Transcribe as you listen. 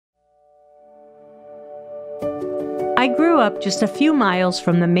I grew up just a few miles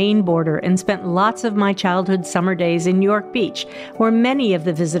from the Maine border and spent lots of my childhood summer days in York Beach, where many of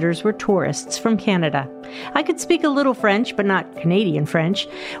the visitors were tourists from Canada. I could speak a little French, but not Canadian French.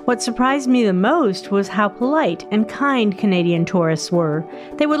 What surprised me the most was how polite and kind Canadian tourists were.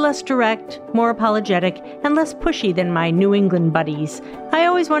 They were less direct, more apologetic, and less pushy than my New England buddies. I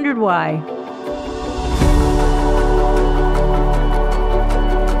always wondered why.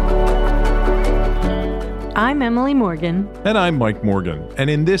 I'm Emily Morgan. And I'm Mike Morgan. And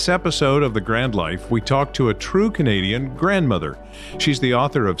in this episode of The Grand Life, we talk to a true Canadian grandmother. She's the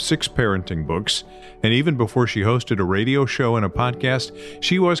author of 6 parenting books. And even before she hosted a radio show and a podcast,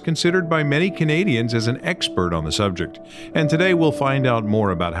 she was considered by many Canadians as an expert on the subject. And today we'll find out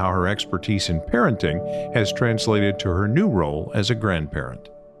more about how her expertise in parenting has translated to her new role as a grandparent.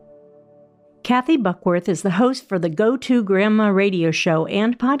 Kathy Buckworth is the host for the Go-To Grandma radio show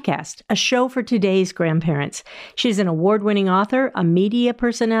and podcast, a show for today's grandparents. She's an award-winning author, a media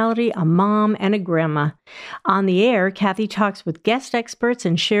personality, a mom, and a grandma. On the air, Kathy talks with guest experts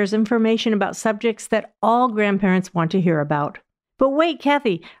and shares information about subjects that all grandparents want to hear about. But wait,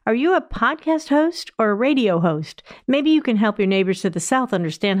 Kathy, are you a podcast host or a radio host? Maybe you can help your neighbors to the south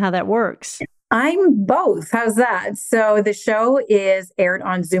understand how that works. I'm both. How's that? So the show is aired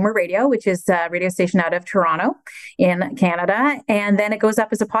on Zoomer Radio, which is a radio station out of Toronto in Canada. And then it goes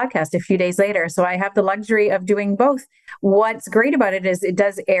up as a podcast a few days later. So I have the luxury of doing both. What's great about it is it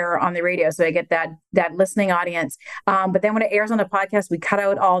does air on the radio. So I get that listening audience. But then when it airs on the podcast, we cut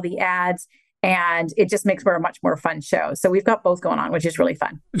out all the ads. And it just makes for a much more fun show. So we've got both going on, which is really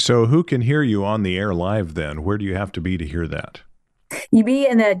fun. So who can hear you on the air live then? Where do you have to be to hear that? You be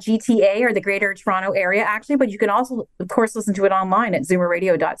in the GTA or the Greater Toronto area, actually, but you can also, of course, listen to it online at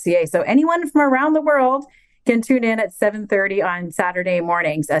zoomerradio.ca. So anyone from around the world can tune in at 7:30 on Saturday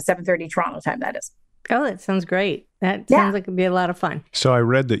mornings, 7:30 Toronto time, that is. Oh, that sounds great. That sounds like it'd be a lot of fun. So I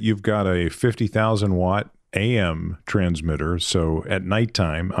read that you've got a 50,000 watt AM transmitter. So at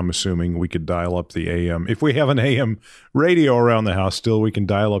nighttime, I'm assuming we could dial up the AM. If we have an AM radio around the house, still we can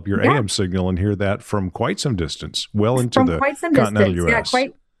dial up your AM signal and hear that from quite some distance, well into the continental U.S.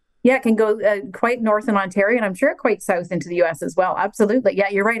 It can go quite north in Ontario, and I'm sure quite south into the U.S. as well. Absolutely. Yeah,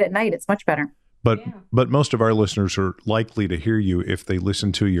 you're right. At night, it's much better. But most of our listeners are likely to hear you if they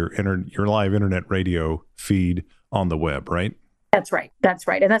listen to your live internet radio feed on the web, right? That's right.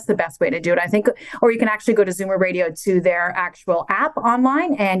 And that's the best way to do it, I think. Or you can actually go to Zoomer Radio to their actual app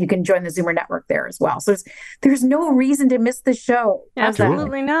online, and you can join the Zoomer network there as well. So there's no reason to miss the show.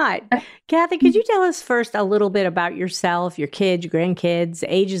 Absolutely not. Kathy, could you tell us first a little bit about yourself, your kids, your grandkids,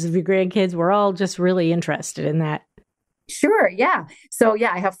 ages of your grandkids? We're all just really interested in that. Sure. Yeah. So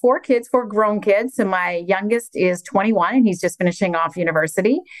I have 4 grown kids. So my youngest is 21 and he's just finishing off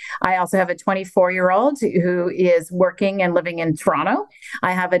university. I also have a 24-year-old who is working and living in Toronto.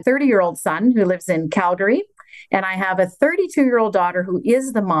 I have a 30-year-old son who lives in Calgary. And I have a 32-year-old daughter who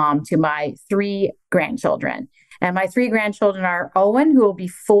is the mom to my 3 grandchildren. And my 3 grandchildren are Owen, who will be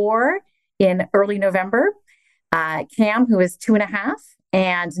 4 in early November, Cam, who is 2.5,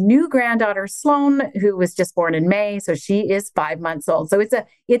 and new granddaughter Sloan, who was just born in May. So she is 5 months old. So it's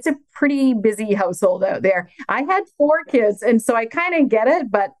a pretty busy household out there. I had 4 kids, and so I kind of get it,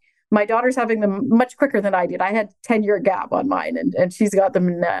 but my daughter's having them much quicker than I did. I had 10-year gap on mine, and she's got them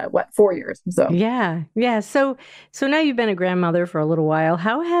in 4 years. So yeah. So now you've been a grandmother for a little while.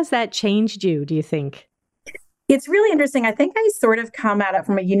 How has that changed you, do you think? It's really interesting. I think I sort of come at it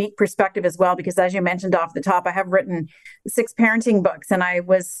from a unique perspective as well, because as you mentioned off the top, I have written 6 parenting books, and I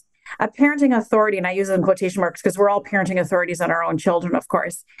was a parenting authority, and I use it in quotation marks because we're all parenting authorities on our own children, of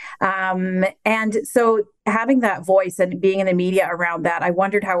course. And so having that voice and being in the media around that, I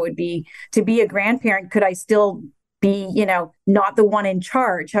wondered how it would be to be a grandparent. Could I still be, not the one in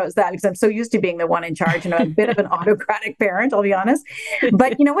charge? How's that? Because I'm so used to being the one in charge, and I'm a bit of an autocratic parent, I'll be honest.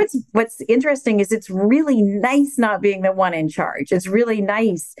 But what's interesting is it's really nice not being the one in charge. It's really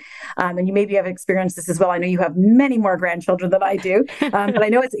nice. And you maybe have experienced this as well. I know you have many more grandchildren than I do. But I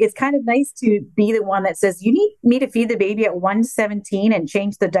know it's kind of nice to be the one that says, you need me to feed the baby at 1:17 and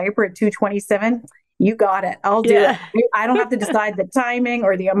change the diaper at 2:27. You got it. I'll do it. I don't have to decide the timing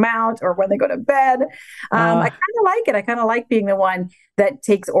or the amount or when they go to bed. I kind of like it. I kind of like being the one that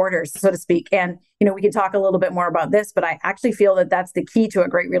takes orders, so to speak. And, we can talk a little bit more about this, but I actually feel that that's the key to a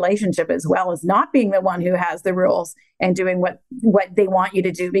great relationship, as well as not being the one who has the rules and doing what they want you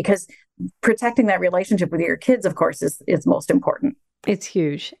to do, because protecting that relationship with your kids, of course, is most important. It's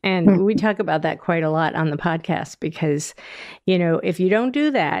huge. And we talk about that quite a lot on the podcast because, if you don't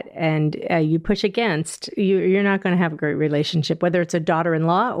do that and you push against, you're not going to have a great relationship, whether it's a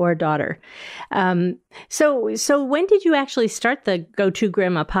daughter-in-law or a daughter. So when did you actually start the Go To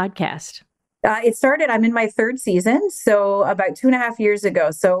Grandma podcast? It started, I'm in my third season, so about 2.5 years ago.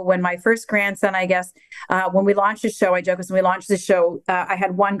 So when my first grandson, I guess, when we launched the show, I joke, when we launched the show, I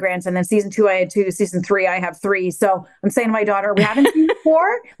had one grandson, then season 2, I had 2, season 3, I have 3. So I'm saying to my daughter, we haven't seen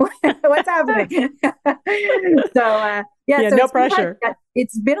 4? What's happening? So no pressure.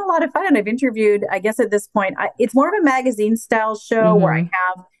 It's been a lot of fun. And I've interviewed, I guess at this point, it's more of a magazine style show where I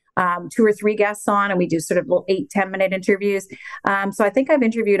have 2 or 3 guests on, and we do sort of little 8-10 minute interviews. So I think I've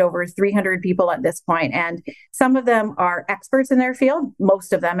interviewed over 300 people at this point, and some of them are experts in their field,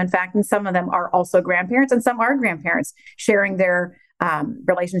 most of them, in fact, and some of them are also grandparents, and some are grandparents sharing their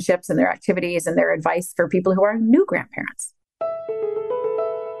relationships and their activities and their advice for people who are new grandparents.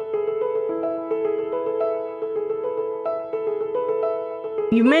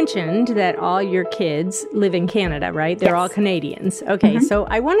 You mentioned that all your kids live in Canada, right? They're all Canadians. Okay, so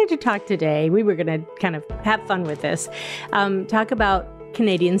I wanted to talk today, we were going to kind of have fun with this, talk about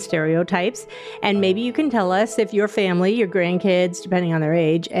Canadian stereotypes, and maybe you can tell us if your family, your grandkids, depending on their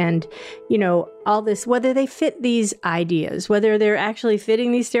age, and, all this, whether they fit these ideas, whether they're actually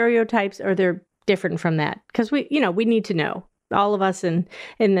fitting these stereotypes or they're different from that. Because we need to know. All of us in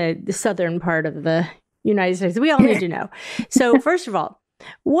the southern part of the United States, we all need to know. So first of all,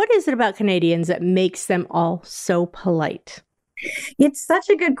 what is it about Canadians that makes them all so polite? It's such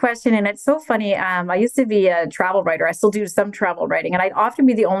a good question. And it's so funny. I used to be a travel writer. I still do some travel writing. And I'd often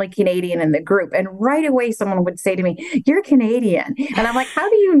be the only Canadian in the group. And right away, someone would say to me, "You're Canadian." And I'm like, "How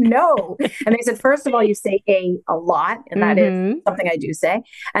do you know?" And they said, "First of all, you say a lot." And that is something I do say.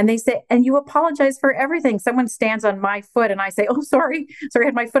 And they say, "And you apologize for everything." Someone stands on my foot and I say, "Oh, sorry. I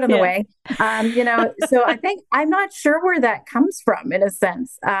had my foot in the way." So I think I'm not sure where that comes from in a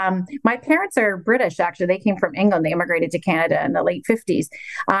sense. My parents are British, actually. They came from England. They immigrated to Canada in the late 50s.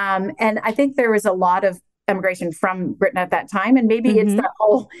 And I think there was a lot of immigration from Britain at that time. And maybe it's that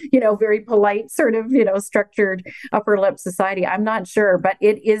whole, very polite sort of, structured upper lip society. I'm not sure, but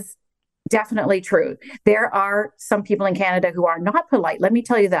it is definitely true. There are some people in Canada who are not polite. Let me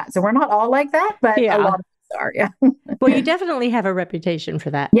tell you that. So we're not all like that, but a lot of us are. Yeah. Well, you definitely have a reputation for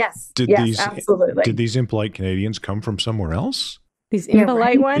that. Yes. Absolutely. Did these impolite Canadians come from somewhere else? These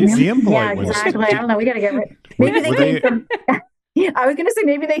impolite ones? The impolite ones. Exactly. I don't know. We got to get rid. Maybe they came from. I was going to say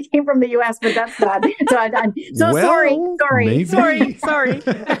maybe they came from the U.S., but that's not. So sorry.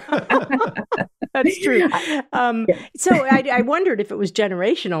 That's true. So I wondered if it was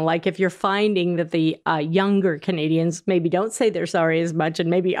generational, like if you're finding that the younger Canadians maybe don't say they're sorry as much and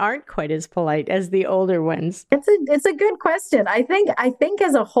maybe aren't quite as polite as the older ones. It's a good question. I think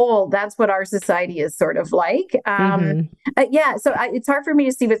as a whole, that's what our society is sort of like. So it's hard for me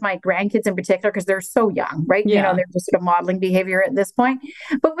to see with my grandkids in particular because they're so young, right? Yeah. They're just sort of modeling behavior at this point.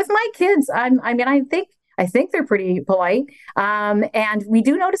 But with my kids, I think they're pretty polite. And we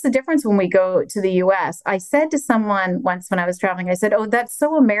do notice the difference when we go to the US. I said to someone once when I was traveling, I said, "Oh, that's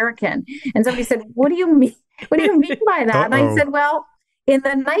so American." And somebody said, "What do you mean? What do you mean by that?" And I said, "Well, in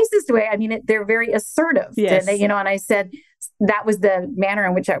the nicest way. I mean, they're very assertive." Yes. And I said, that was the manner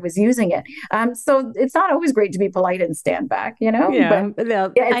in which I was using it. So it's not always great to be polite and stand back, Yeah. But,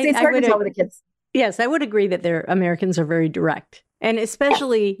 it's hard to tell with the kids. Yes, I would agree that Americans are very direct. And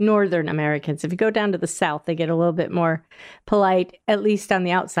especially Northern Americans. If you go down to the South, they get a little bit more polite. At least on the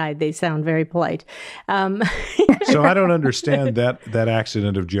outside, they sound very polite. So I don't understand that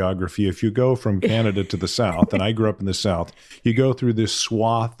accident of geography. If you go from Canada to the South, and I grew up in the South, you go through this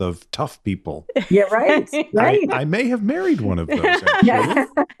swath of tough people. Yeah, right. I may have married one of those, actually.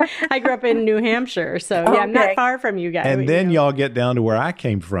 I grew up in New Hampshire, so I'm not far from you guys. And then y'all get down to where I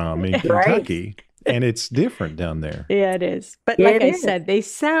came from in Kentucky. And it's different down there. Yeah, it is. But like I said, they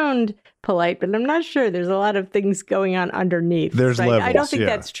sound polite, but I'm not sure. There's a lot of things going on underneath. There's levels. I don't think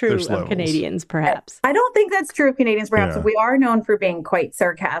that's true of Canadians, perhaps. I don't think that's true of Canadians, perhaps. Yeah. We are known for being quite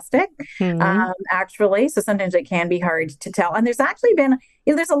sarcastic, actually. So sometimes it can be hard to tell. And there's actually been,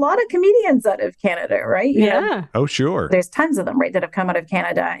 there's a lot of comedians out of Canada, right? Oh, sure. There's tons of them, right, that have come out of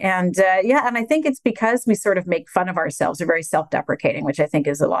Canada. And and I think it's because we sort of make fun of ourselves. We're very self-deprecating, which I think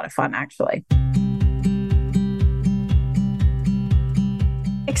is a lot of fun, actually.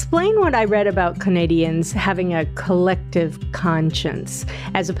 Explain what I read about Canadians having a collective conscience,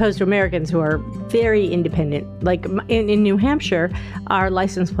 as opposed to Americans who are very independent. Like in New Hampshire, our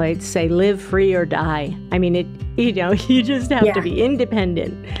license plates say "Live free or die." I mean, you just have to be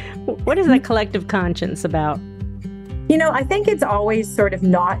independent. What is that collective conscience about? I think it's always sort of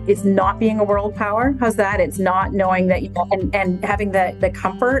it's not being a world power. How's that? It's not knowing that, and having the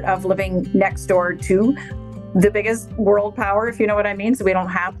comfort of living next door to the biggest world power, if you know what I mean. So we don't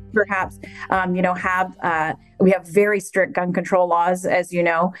have, perhaps, we have very strict gun control laws, as you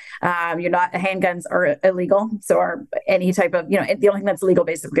know. Handguns are illegal. So any type of, the only thing that's legal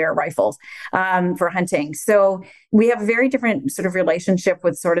basically are rifles for hunting. So we have a very different sort of relationship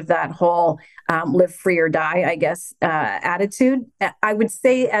with sort of that whole live free or die, I guess, attitude. I would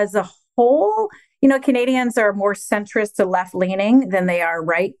say as a whole, Canadians are more centrist to left leaning than they are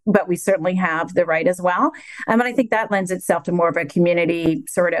right, but we certainly have the right as well. And I think that lends itself to more of a community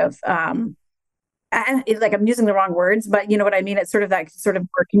sort of, I'm using the wrong words, but you know what I mean? It's sort of that sort of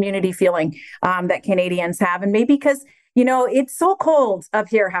more community feeling that Canadians have. And maybe because, it's so cold up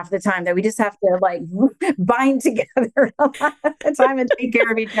here half the time that we just have to bind together a lot of the time and take care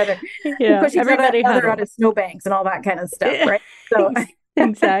of each other. Yeah, push each other out of snowbanks and all that kind of stuff, right? So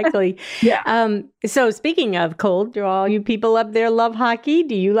exactly. Yeah. So speaking of cold, do all you people up there love hockey?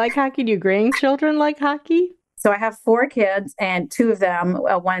 Do you like hockey? Do your grandchildren like hockey? So I have 4 kids, and 2 of them,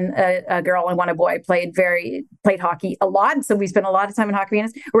 one a girl and one a boy, played hockey a lot. So we spent a lot of time in hockey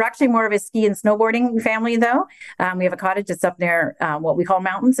arenas. We're actually more of a ski and snowboarding family, though. We have a cottage that's up near what we call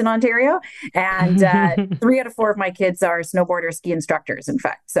mountains in Ontario, and 3 out of 4 of my kids are snowboarder ski instructors. In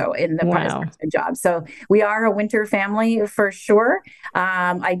fact, so in the part-time job. So we are a winter family for sure.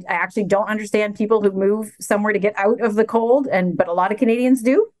 I actually don't understand people who move somewhere to get out of the cold, but a lot of Canadians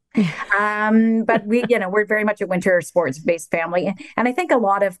do. But we're very much a winter sports based family. And I think a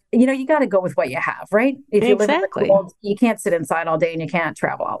lot of, you got to go with what you have, right? If you live in the cold, you can't sit inside all day and you can't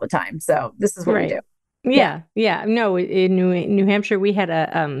travel all the time. So this is what we do. Yeah. No, in New Hampshire, we had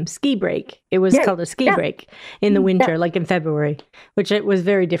a ski break. It was called a ski break in the winter, like in February, which it was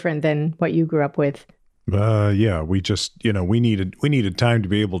very different than what you grew up with. We just, we needed time to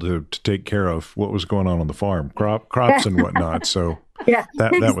be able to take care of what was going on the farm, crops and whatnot. So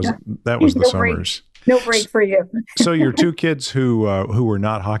that was the summers. No break for you. So your 2 kids who were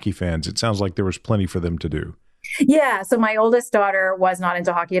not hockey fans, it sounds like there was plenty for them to do. Yeah. So my oldest daughter was not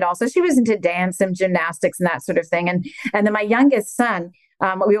into hockey at all. So she was into dance and gymnastics and that sort of thing. And then my youngest son,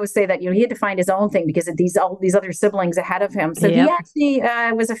 we always say that, he had to find his own thing because of all these other siblings ahead of him. So he actually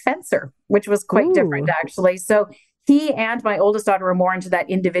was a fencer, which was quite different, actually. So he and my oldest daughter were more into that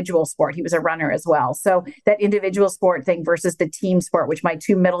individual sport. He was a runner as well. So that individual sport thing versus the team sport, which my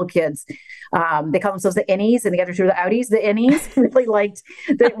 2 middle kids, they call themselves the innies, and the other 2 are the outies. The innies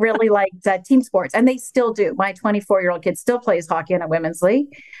really liked team sports, and they still do. My 24-year-old kid still plays hockey in a women's league,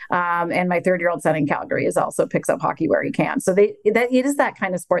 and my 30-year-old son in Calgary also picks up hockey where he can. So it is that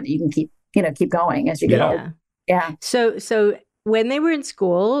kind of sport that you can keep going as you get older. Yeah. So when they were in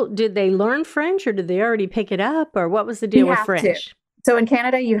school, did they learn French, or did they already pick it up, or what was the deal with French? So in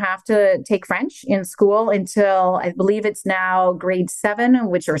Canada, you have to take French in school until I believe it's now grade 7, or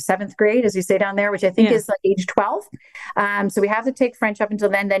 7th grade, as you say down there, which I think is like age 12. So we have to take French up until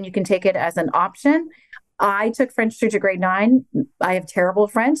then. Then you can take it as an option. I took French through to grade 9. I have terrible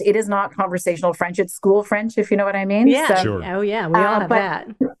French. It is not conversational French. It's school French, if you know what I mean. Yeah. So, sure. Oh, yeah. We all have that.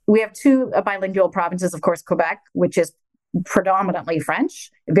 We have 2 bilingual provinces, of course, Quebec, which is predominantly French,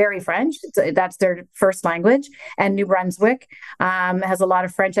 very French. That's their first language. And New Brunswick has a lot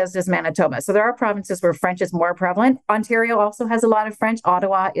of French, as does Manitoba. So there are provinces where French is more prevalent. Ontario also has a lot of French.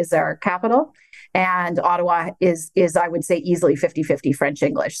 Ottawa is our capital. And Ottawa is I would say, easily 50-50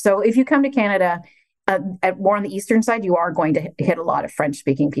 French-English. So if you come to Canada, more on the eastern side, you are going to hit a lot of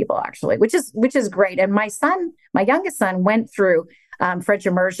French-speaking people, actually, which is great. And my youngest son, went through French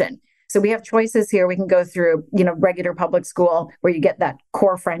immersion. So we have choices here. We can go through, regular public school where you get that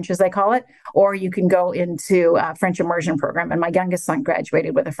core French, as they call it, or you can go into a French immersion program. And my youngest son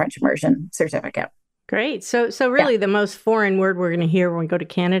graduated with a French immersion certificate. Great. So really the most foreign word we're going to hear when we go to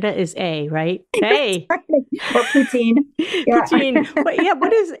Canada is A, right? A. Or poutine. Yeah. Poutine.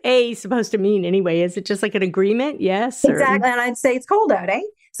 What is A supposed to mean anyway? Is it just like an agreement? Yes? Exactly. And I'd say it's cold out, eh?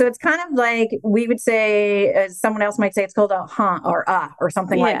 So it's kind of like we would say, someone else might say it's called a or or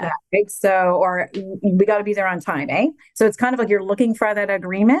something like that, right? So, or we got to be there on time, eh? So it's kind of like you're looking for that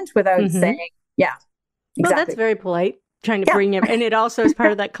agreement without saying, exactly. Well, that's very polite. Trying to bring it, and it also is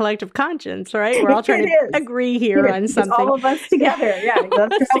part of that collective conscience, right? We're all trying to agree here on something. All of us together,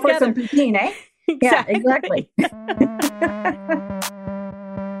 Let's go for some poutine, eh? Exactly. Yeah, exactly.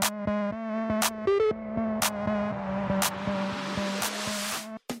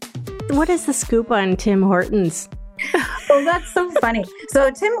 What is the scoop on Tim Hortons? Oh, that's so funny. So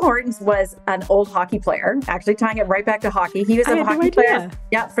Tim Hortons was an old hockey player, actually tying it right back to hockey. He was a hockey player,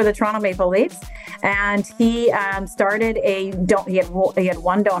 for the Toronto Maple Leafs. And he started he had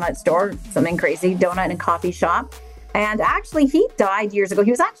one donut store, something crazy, donut and coffee shop. And actually, he died years ago.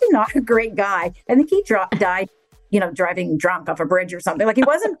 He was actually not a great guy. I think he died, driving drunk off a bridge or something. Like he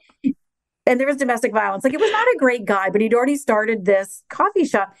wasn't, and there was domestic violence. Like it was not a great guy, but he'd already started this coffee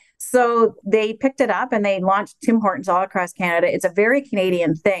shop. So they picked it up and they launched Tim Hortons all across Canada. It's a very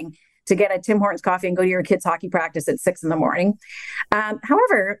Canadian thing to get a Tim Hortons coffee and go to your kids' hockey practice at 6 a.m.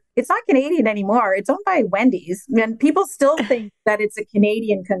 However, it's not Canadian anymore. It's owned by Wendy's, and people still think that it's a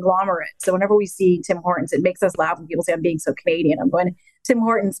Canadian conglomerate. So whenever we see Tim Hortons, it makes us laugh when people say I'm being so Canadian. I'm going Tim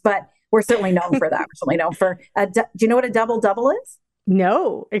Hortons, but we're certainly known for that. We're certainly known for. Do you know what a double-double is?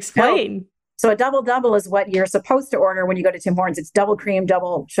 No, explain. So a double-double is what you're supposed to order when you go to Tim Hortons. It's double cream,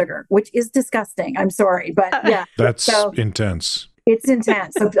 double sugar, which is disgusting. I'm sorry, but yeah. That's intense. It's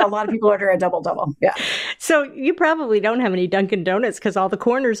intense. So a lot of people order a double-double. Yeah. So you probably don't have any Dunkin' Donuts because all the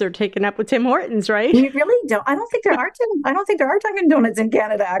corners are taken up with Tim Hortons, right? We really don't. I don't think there are Dunkin' Donuts in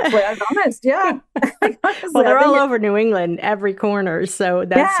Canada, actually. I'm honest. Yeah. Honestly, well, they're all over New England, every corner. So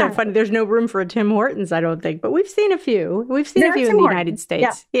that's so funny. There's no room for a Tim Hortons, I don't think. But we've seen a few. We've seen a few in the United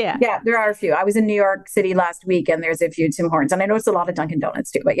States. Yeah, there are a few. I was in New York City last week, and there's a few Tim Hortons. And I know it's a lot of Dunkin' Donuts,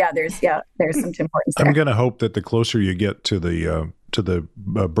 too. But there's some Tim Hortons there. I'm going to hope that the closer you get to the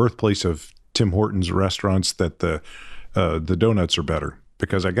birthplace of Tim Hortons restaurants, that the donuts are better,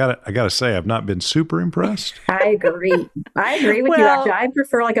 because I gotta say I've not been super impressed. I agree with you. Actually, I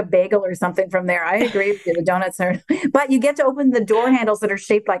prefer like a bagel or something from there. I agree with you. The donuts are, but you get to open the door handles that are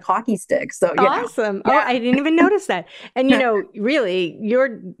shaped like hockey sticks. So awesome! Oh, I didn't even notice that. And really,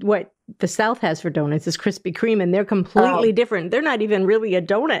 what the South has for donuts is Krispy Kreme, and they're completely different. They're not even really a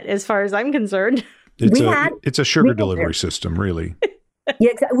donut as far as I'm concerned. It's a sugar delivery system, really.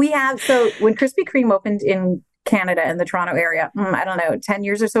 Yeah, we have. So when Krispy Kreme opened in Canada in the Toronto area, I don't know, 10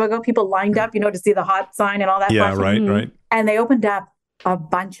 years or so ago, people lined up, to see the hot sign and all that. Yeah, right. And they opened up a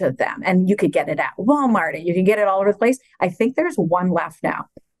bunch of them, and you could get it at Walmart, and you can get it all over the place. I think there's one left now.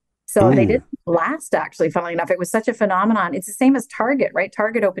 So they didn't last, actually, funnily enough. It was such a phenomenon. It's the same as Target, right?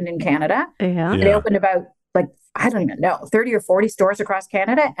 Target opened in Canada. Yeah. They opened about, I don't even know, 30 or 40 stores across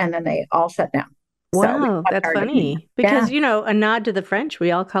Canada, and then they all shut down. Wow, that's funny. Because, a nod to the French,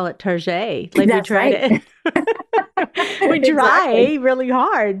 we all call it Target. Like we tried it. We try really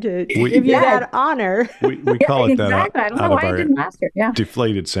hard to give you that honor. We call it that I don't know why it didn't last year.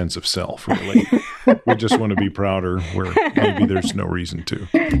 Deflated sense of self, really. We just want to be prouder where maybe there's no reason to.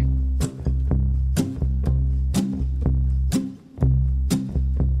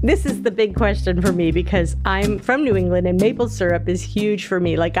 This is the big question for me because I'm from New England and maple syrup is huge for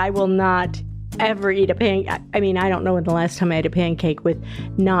me. Like I will not ever eat a pancake. I mean, I don't know when the last time I had a pancake with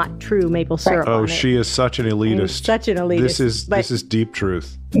not true maple syrup on it. She is such an elitist. Such an elitist. This is deep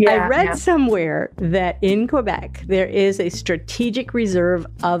truth. I read somewhere that in Quebec, there is a strategic reserve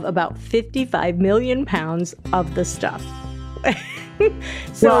of about 55 million pounds of the stuff.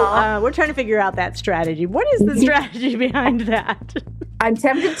 So we're trying to figure out that strategy. What is the strategy behind that? I'm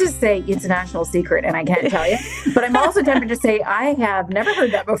tempted to say it's a national secret, and I can't tell you. But I'm also tempted to say I have never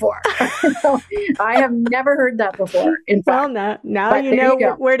heard that before. I have never heard that before. In fact, now you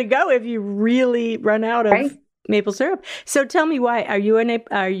know where to go if you really run out of maple syrup. So tell me why. Are you and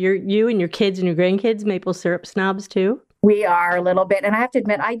your kids and your grandkids maple syrup snobs too? We are a little bit. And I have to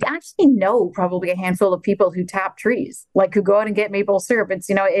admit, I actually know probably a handful of people who tap trees, like who go out and get maple syrup. It's,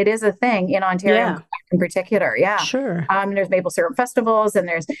 it is a thing in Ontario in particular. Yeah. Sure. There's maple syrup festivals and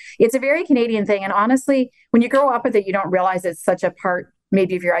it's a very Canadian thing. And honestly, when you grow up with it, you don't realize it's such a part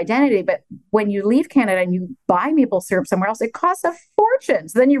maybe of your identity. But when you leave Canada and you buy maple syrup somewhere else, it costs a fortune.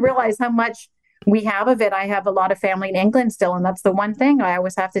 So then you realize how much we have of it. I have a lot of family in England still, and that's the one thing I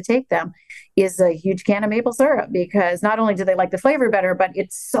always have to take them is a huge can of maple syrup, because not only do they like the flavor better, but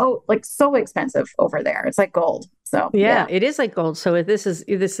it's so expensive over there. It's like gold. So yeah, it is like gold. So this is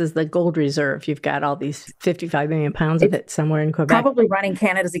the gold reserve. You've got all these 55 million pounds of it somewhere in Quebec. Probably running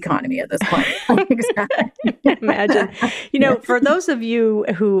Canada's economy at this point. Exactly. Imagine. For those of you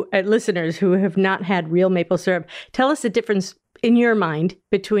listeners who have not had real maple syrup, tell us the difference in your mind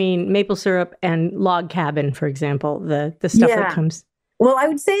between maple syrup and log cabin, for example, the stuff that comes. Well, I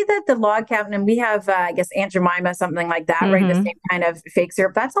would say that the log cabin, and we have, I guess, Aunt Jemima, something like that, right? The same kind of fake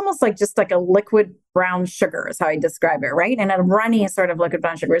syrup. That's almost like just like a liquid brown sugar is how I describe it, right? And a runny sort of liquid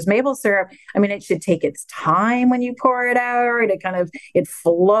brown sugar. Whereas maple syrup, I mean, it should take its time when you pour it out. It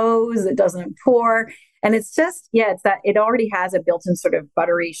flows. It doesn't pour. And it's just, it's that it already has a built-in sort of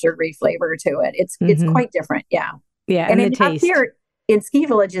buttery, sugary flavor to it. It's quite different. Yeah. Yeah, And the in, up taste. here, in ski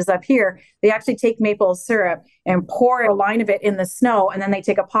villages up here, they actually take maple syrup and pour a line of it in the snow, and then they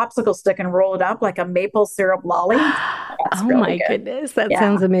take a popsicle stick and roll it up like a maple syrup lolly. That's Oh really my good. goodness, that Yeah.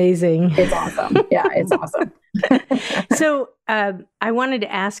 sounds amazing. It's awesome. Yeah, it's awesome. So I wanted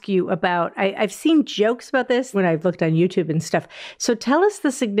to ask you about, I've seen jokes about this when I've looked on YouTube and stuff. So tell us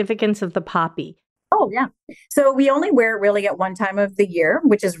the significance of the poppy. Oh, yeah. So we only wear it really at one time of the year,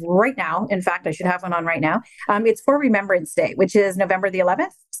 which is right now. In fact, I should have one on right now. It's for Remembrance Day, which is November the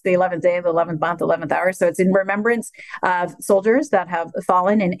 11th. It's the 11th day of the 11th month, 11th hour. So it's in remembrance of soldiers that have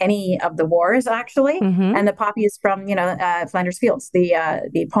fallen in any of the wars, actually. Mm-hmm. And the poppy is from, Flanders Fields,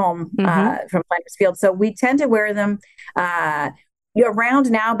 the poem from Flanders Fields. So we tend to wear them around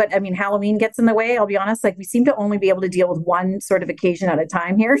now, but I mean, Halloween gets in the way. I'll be honest, like we seem to only be able to deal with one sort of occasion at a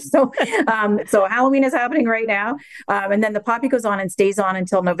time here. So, so Halloween is happening right now. And then the poppy goes on and stays on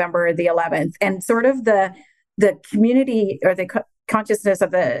until November the 11th. And sort of the community or the consciousness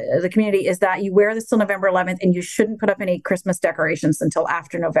of the community is that you wear this till November 11th and you shouldn't put up any Christmas decorations until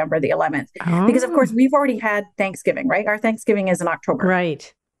after November the 11th. Oh. Because of course we've already had Thanksgiving, right? Our Thanksgiving is in October.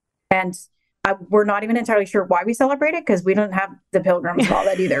 Right. And we're not even entirely sure why we celebrate it because we don't have the pilgrims and all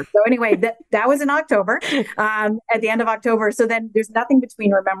that either. So anyway, that was in October, at the end of October. So then there's nothing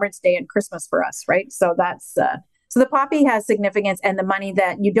between Remembrance Day and Christmas for us, right? So that's so the poppy has significance, and the money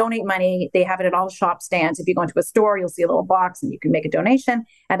that you donate money, they have it at all shop stands. If you go into a store, you'll see a little box and you can make a donation,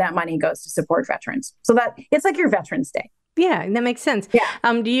 and that money goes to support veterans. So that it's like your Veterans Day. Yeah, that makes sense.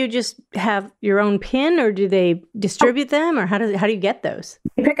 Yeah. Do you just have your own pin, or do they distribute them, or how do you get those?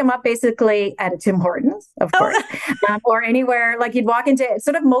 You pick them up basically at a Tim Hortons, of course, or anywhere. Like you'd walk into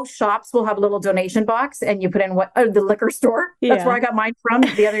sort of most shops will have a little donation box, and you put in the liquor store. Yeah. That's where I got mine from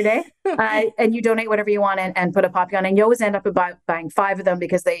the other day. And you donate whatever you want and put a poppy on, and you always end up buying 5 of them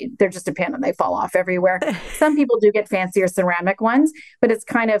because they're just a pin and they fall off everywhere. Some people do get fancier ceramic ones, but it's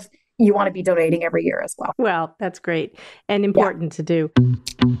kind of, you want to be donating every year as well. Well, that's great and important to do.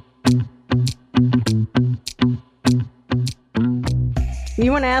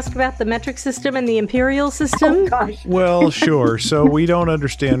 You want to ask about the metric system and the imperial system? Oh, gosh. Well, sure. So we don't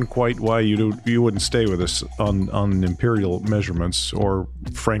understand quite why you wouldn't stay with us on imperial measurements, or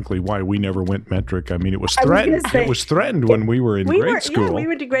frankly, why we never went metric. I mean, it was threatened. It was threatened when we were in grade school. Yeah, we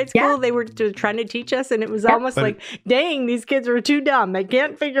went to grade school. Yeah. They were trying to teach us, and it was almost like, dang, these kids are too dumb. They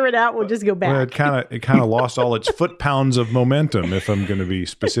can't figure it out. We'll just go back. Well, it kind of lost all its foot-pounds of momentum, if I'm going to be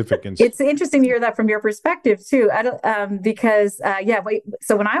specific. It's interesting to hear that from your perspective too. Because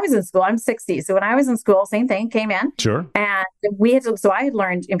so when I was in school, I'm 60. So when I was in school, same thing, came in. Sure. And I had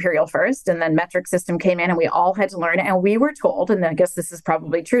learned imperial first, and then metric system came in, and we all had to learn it. And we were told, and I guess this is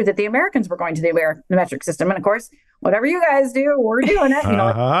probably true, that the Americans were going to do the metric system. And of course, whatever you guys do, we're doing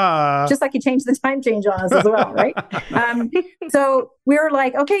it. Just like you changed the time change on us as well, right? So we were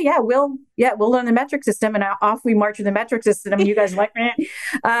like, okay, we'll learn the metric system, and off we march with the metric system. And you guys are like,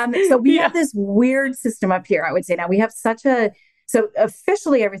 so we have this weird system up here. I would say now we have so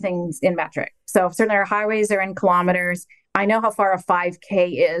officially everything's in metric. So certainly our highways are in kilometers. I know how far a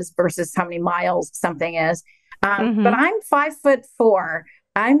 5K is versus how many miles something is. But I'm 5'4".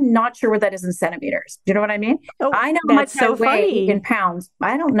 I'm not sure what that is in centimeters. Do you know what I mean? Oh, I know how much I weigh in pounds.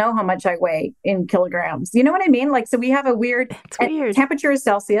 I don't know how much I weigh in kilograms. You know what I mean? Like, so we have a weird. Temperature is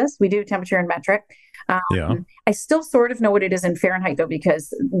Celsius. We do temperature in metric. I still sort of know what it is in Fahrenheit, though,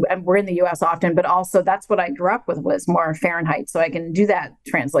 because we're in the U.S. often, but also that's what I grew up with was more Fahrenheit. So I can do that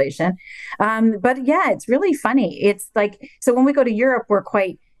translation. But yeah, it's really funny. It's like, so when we go to Europe, we're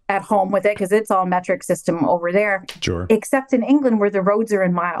quite at home with it because it's all metric system over there. Sure. Except in England where the roads are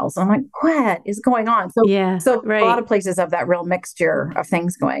in miles. I'm like, what is going on? So, a lot of places have that real mixture of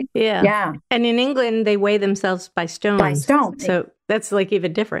things going. Yeah. And in England, they weigh themselves by stone. By stone. So that's like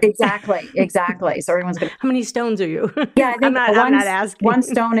even different. Exactly. So everyone's going to... How many stones are you? Yeah, I think I'm not asking. 1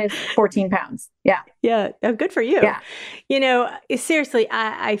 stone is 14 pounds. Yeah. Yeah. Oh, good for you. Yeah. You know, seriously,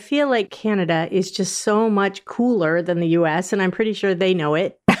 I feel like Canada is just so much cooler than the U.S., and I'm pretty sure they know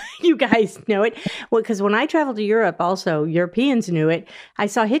it. You guys know it. Well, because when I traveled to Europe, also, Europeans knew it. I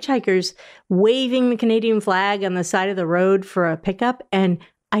saw hitchhikers waving the Canadian flag on the side of the road for a pickup, and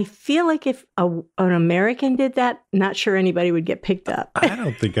I feel like if an American did that, not sure anybody would get picked up. I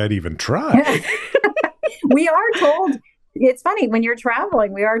don't think I'd even try. We are told, it's funny, when you're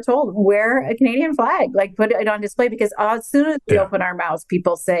traveling, we are told, wear a Canadian flag, like put it on display, because as soon as we open our mouths,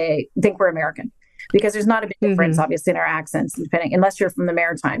 people think we're American. Because there's not a big difference, obviously, in our accents, unless you're from the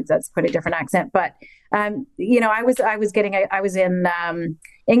Maritimes, that's quite a different accent. But, I was in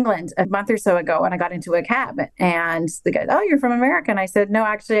England a month or so ago, and I got into a cab, and the guy, oh, you're from America. And I said, no,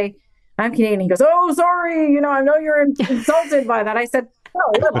 actually, I'm Canadian. He goes, oh, sorry. I know you're insulted by that. I said,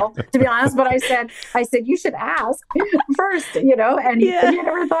 oh, a little, to be honest. But I said, you should ask first, and you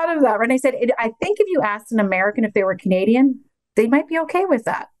never thought of that. And I said, I think if you asked an American if they were Canadian, they might be okay with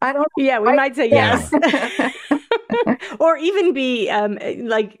that. I don't know. Yeah, we might say yes. Or even be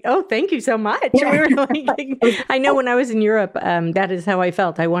like, oh, thank you so much. Yeah. We were like, I know when I was in Europe, that is how I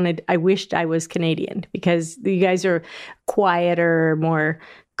felt. I wished I was Canadian because you guys are quieter, more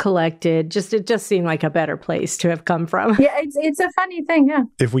collected. It just seemed like a better place to have come from. Yeah, it's a funny thing. Yeah.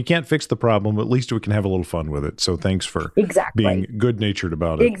 If we can't fix the problem, at least we can have a little fun with it. So thanks for being good-natured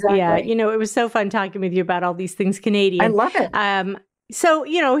about it. Exactly. Yeah, it was so fun talking with you about all these things Canadian. I love it. So,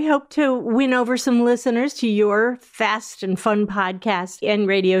 we hope to win over some listeners to your fast and fun podcast and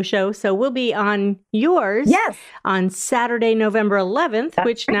radio show. So we'll be on yours on Saturday, November 11th,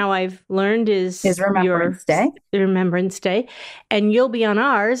 which now I've learned is Remembrance Day. Remembrance Day. And you'll be on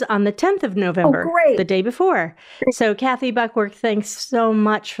ours on the 10th of November, the day before. Great. So Kathy Buckworth, thanks so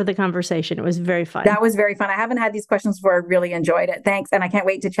much for the conversation. It was very fun. That was very fun. I haven't had these questions before. I really enjoyed it. Thanks. And I can't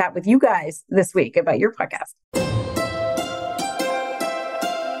wait to chat with you guys this week about your podcast.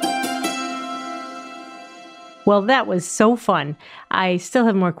 Well, that was so fun. I still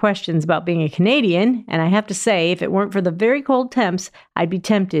have more questions about being a Canadian, and I have to say, if it weren't for the very cold temps, I'd be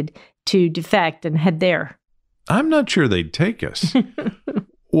tempted to defect and head there. I'm not sure they'd take us.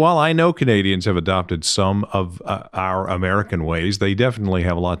 While I know Canadians have adopted some of our American ways, they definitely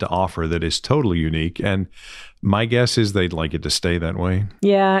have a lot to offer that is totally unique. And my guess is they'd like it to stay that way.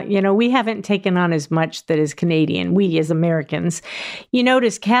 Yeah, we haven't taken on as much that is Canadian, we as Americans. You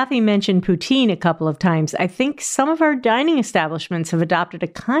notice Kathy mentioned poutine a couple of times. I think some of our dining establishments have adopted a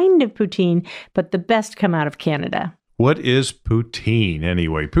kind of poutine, but the best come out of Canada. What is poutine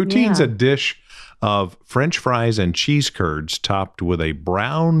anyway? Poutine's a dish of French fries and cheese curds topped with a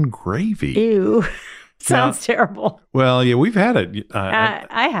brown gravy. Ew. Sounds terrible. Well, yeah, we've had it.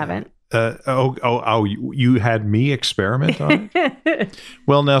 I haven't. You had me experiment on it?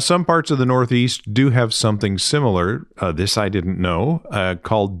 Well, now some parts of the Northeast do have something similar. This I didn't know,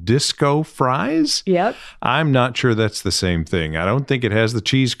 called disco fries. Yep. I'm not sure that's the same thing. I don't think it has the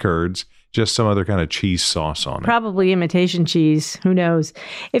cheese curds. Just some other kind of cheese sauce on it. Probably imitation cheese. Who knows?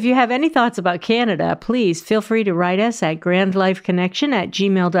 If you have any thoughts about Canada, please feel free to write us at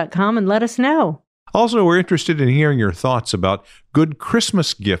grandlifeconnection@gmail.com and let us know. Also, we're interested in hearing your thoughts about good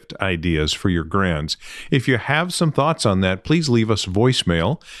Christmas gift ideas for your grands. If you have some thoughts on that, please leave us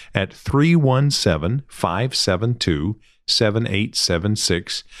voicemail at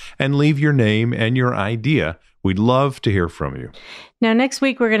 317-572-7876 and leave your name and your idea. We'd love to hear from you. Now, next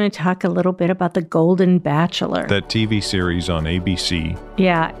week, we're going to talk a little bit about The Golden Bachelor. That TV series on ABC.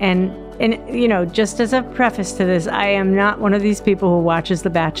 Yeah, and just as a preface to this, I am not one of these people who watches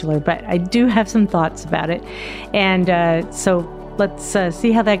The Bachelor, but I do have some thoughts about it. And so let's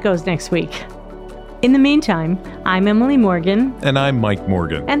see how that goes next week. In the meantime, I'm Emily Morgan. And I'm Mike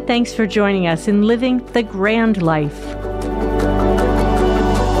Morgan. And thanks for joining us in Living the Grand Life.